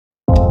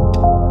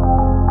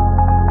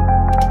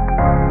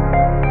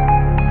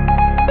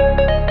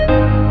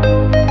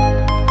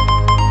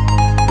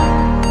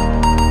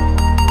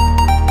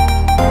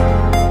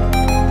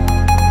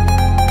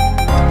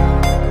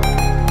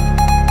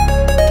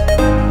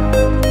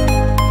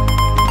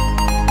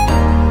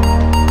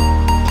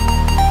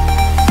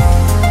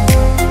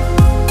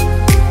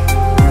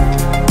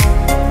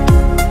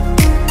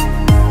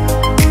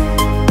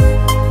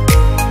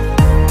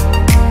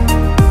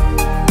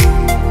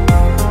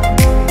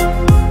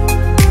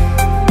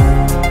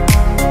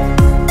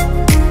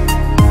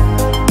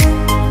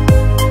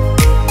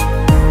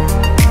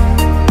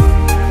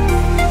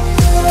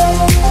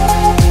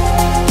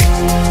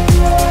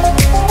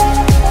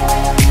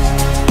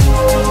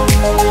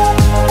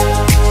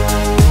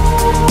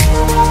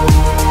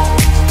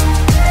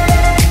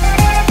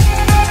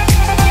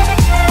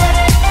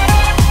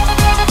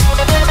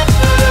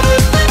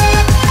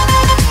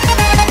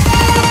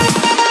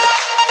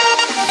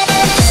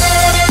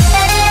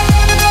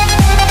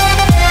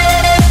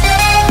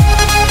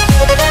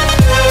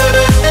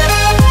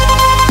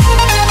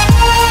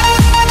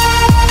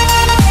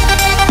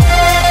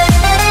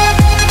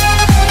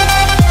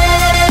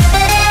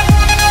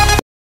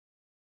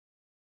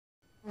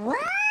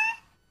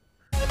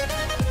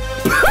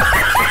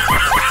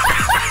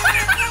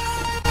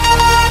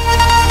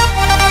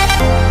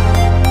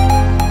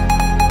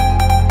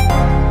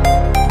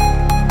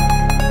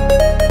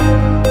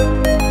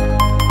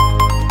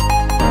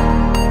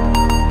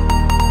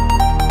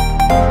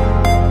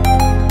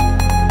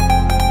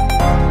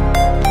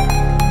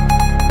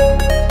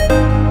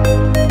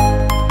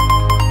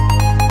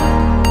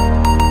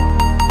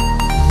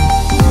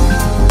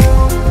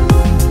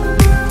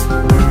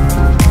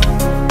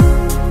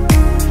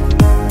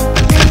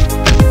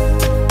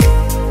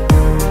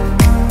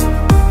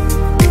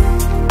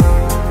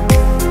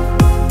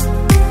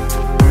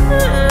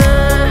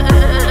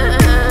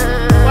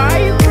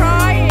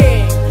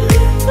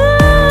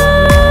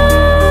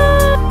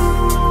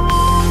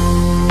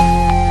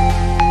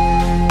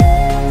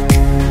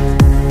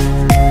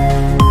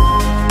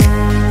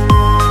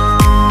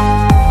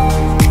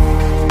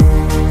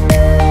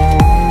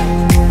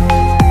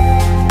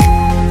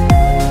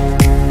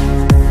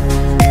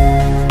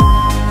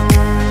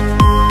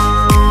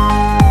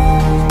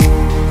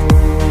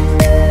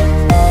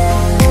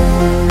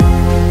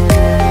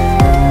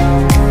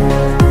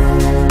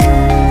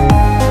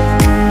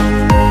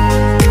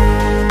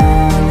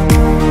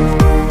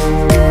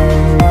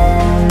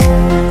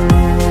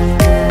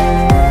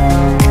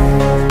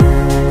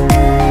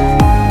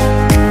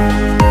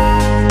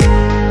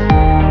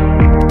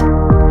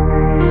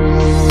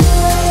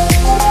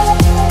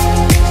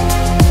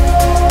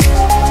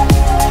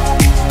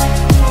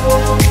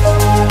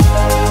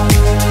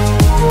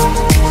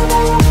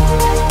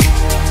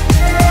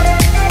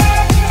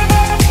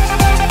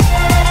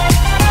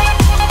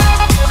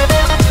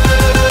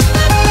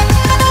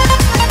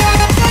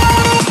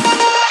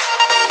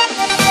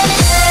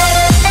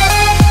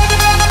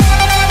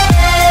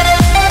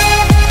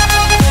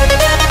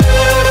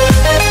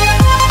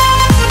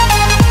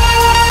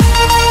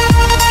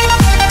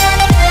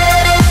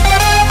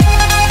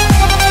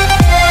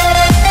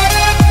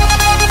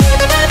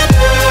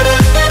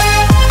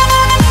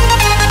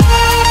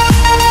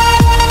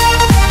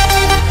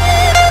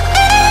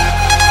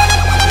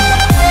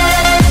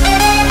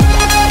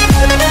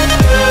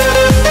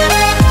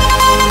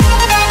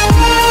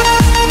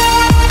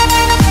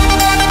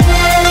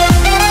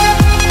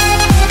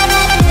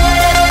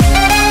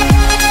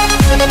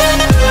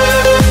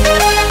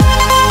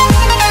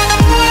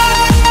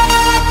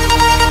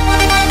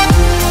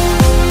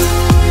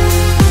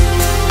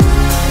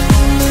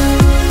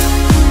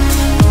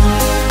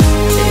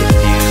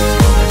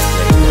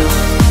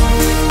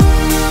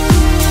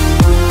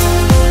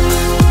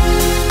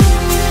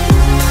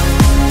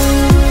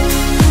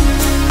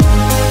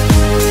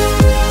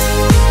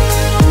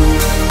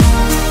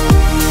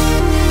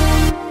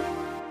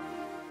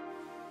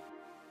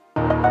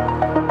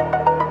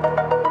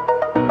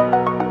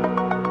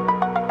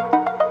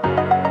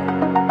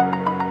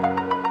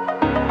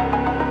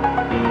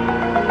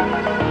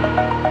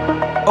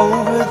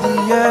over the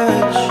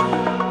edge.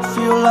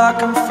 Feel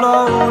like I'm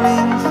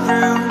floating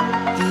through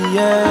the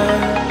air.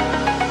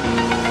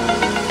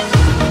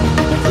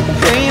 The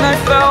pain I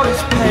felt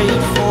is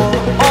paid for,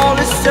 all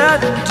is said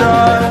and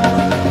done.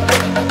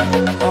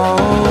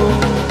 Oh,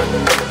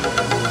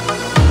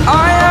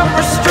 I am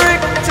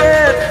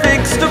restricted,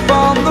 fixed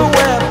upon the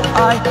web.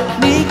 I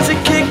need to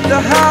kick the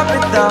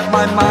habit that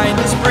my mind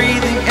is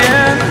breathing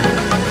in.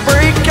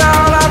 Break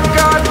out, I've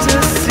got to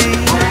see.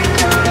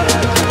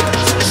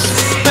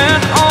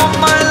 Spent all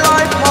my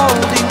life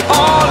holding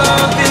all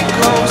of it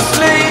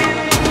closely.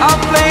 I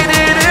played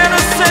it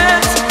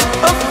innocent,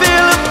 a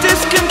feel of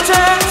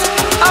discontent.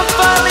 I'm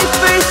finally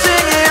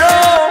facing it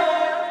all,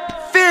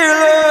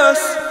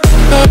 fearless.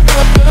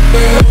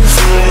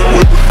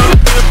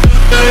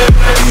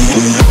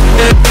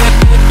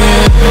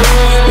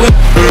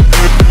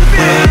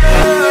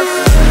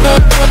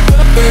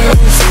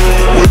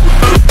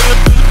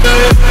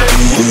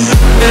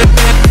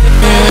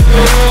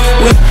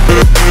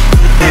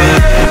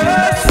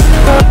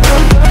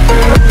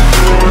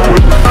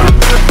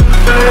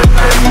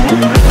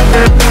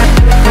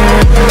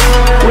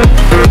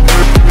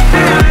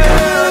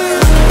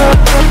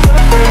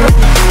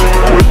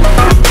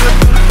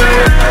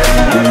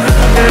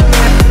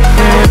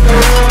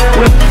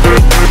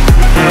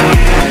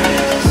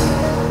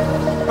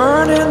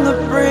 Burning the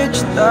bridge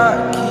that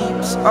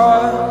keeps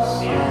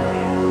us.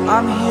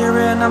 I'm here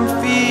and I'm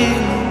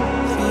feeling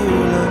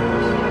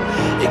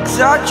fearless.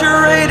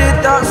 Exaggerated,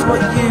 that's what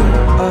you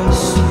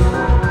assume.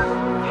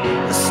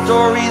 The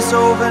story's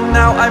over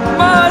now, I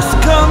must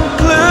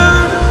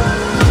conclude.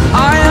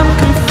 I am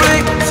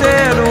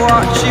conflicted,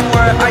 watching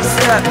where I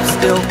step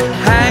still,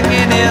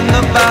 hanging in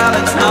the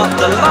balance. Not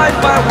the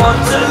life I want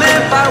to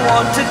live, I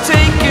want to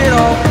take it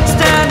all.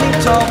 Standing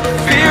tall,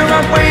 fear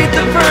outweighed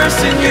the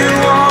person you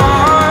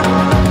are.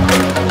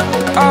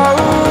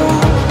 Oh,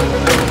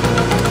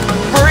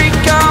 break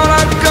out,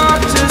 I've got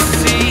to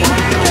see.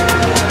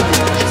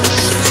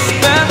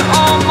 Spent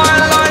all my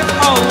life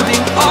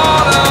holding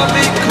all of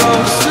it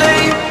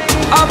closely.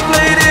 I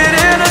played it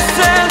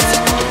innocent,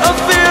 a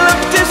feel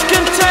of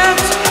discontent.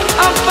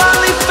 I'm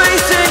finally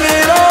facing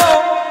it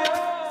all,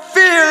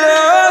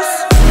 fearless.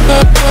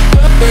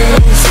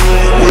 Fearless.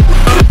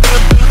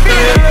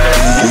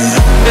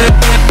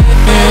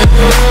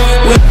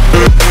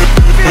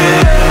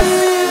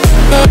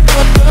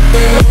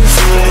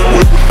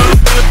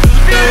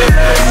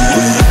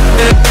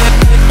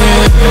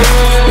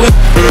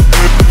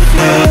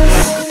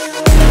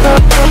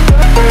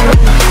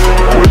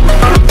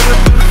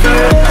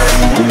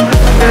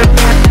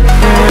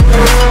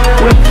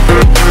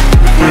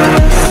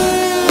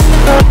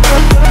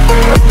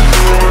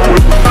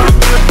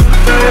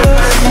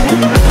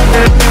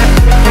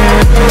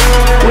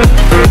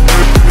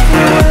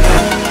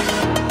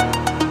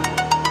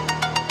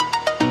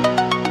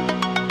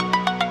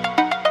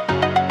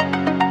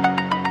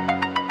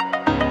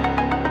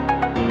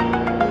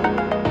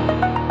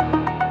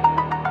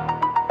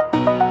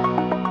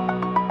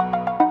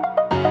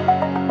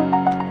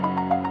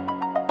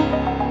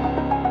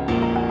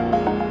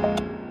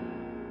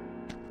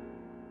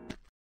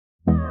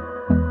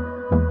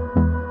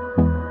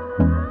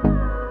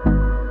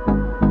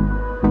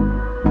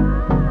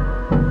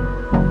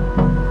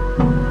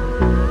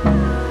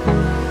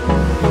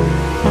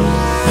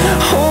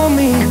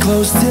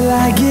 close till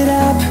I get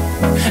up.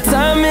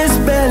 Time is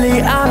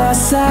barely on our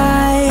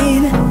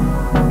side.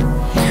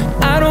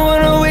 I don't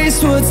wanna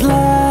waste what's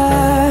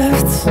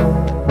left.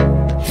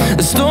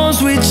 The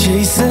storms we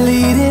chase are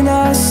leading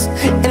us,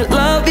 and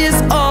love is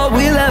all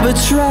we'll ever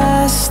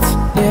trust.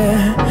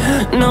 Yeah,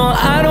 no,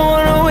 I don't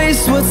wanna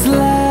waste what's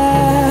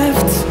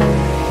left.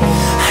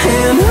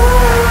 And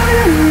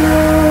on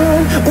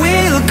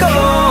we'll go,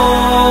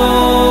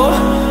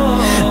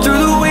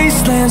 through the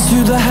wastelands,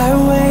 through the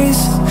highways,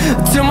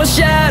 till my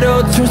shadow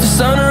turns to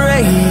sun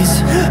rays.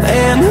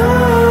 And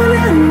on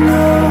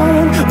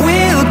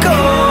we'll go.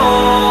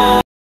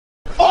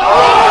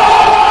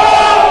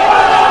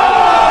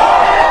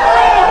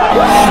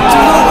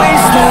 Through the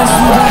wastelands,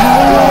 through the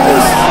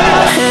highways,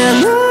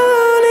 and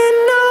on we'll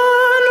go.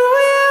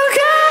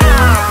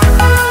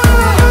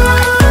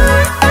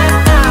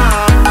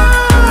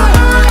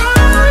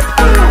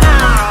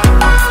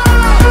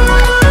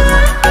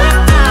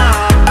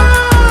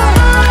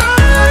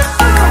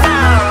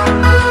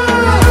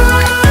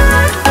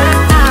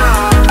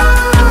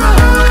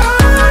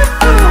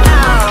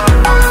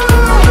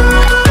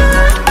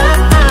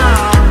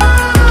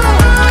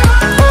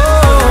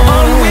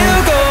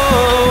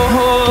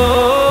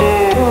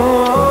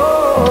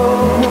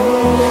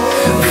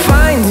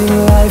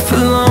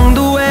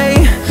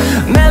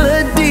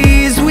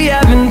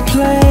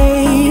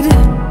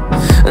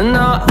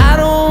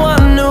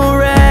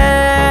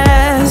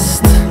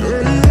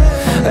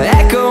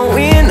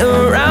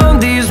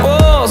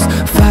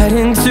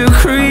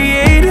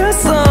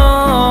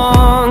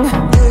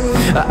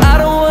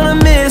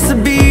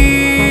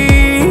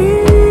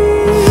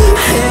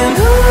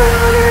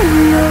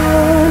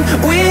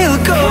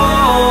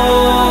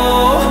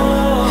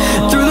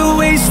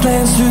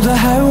 Through the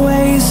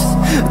highways,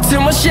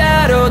 till my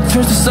shadow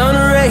turns to sun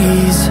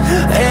rays.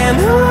 And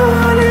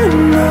on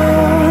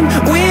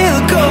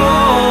we'll go,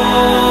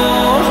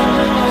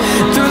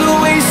 through the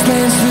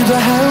wastelands, through the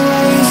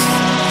highways,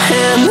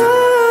 and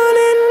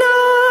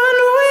on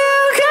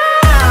we'll go.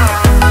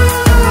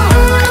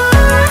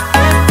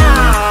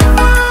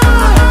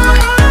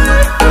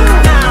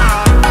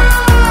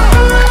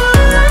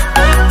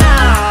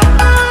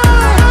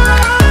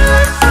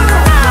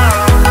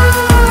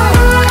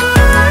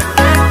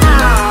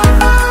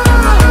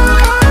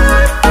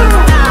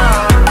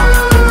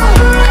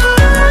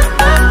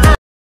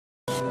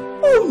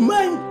 Oh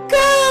my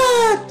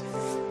God!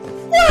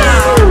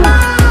 Wow!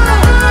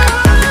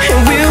 And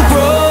we'll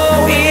grow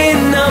in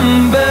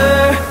number,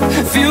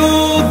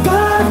 fueled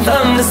by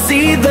them to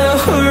see the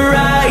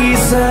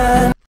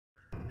horizon.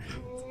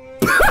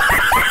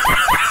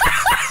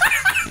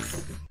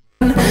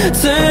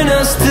 Turn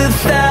us to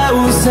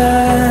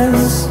thousands.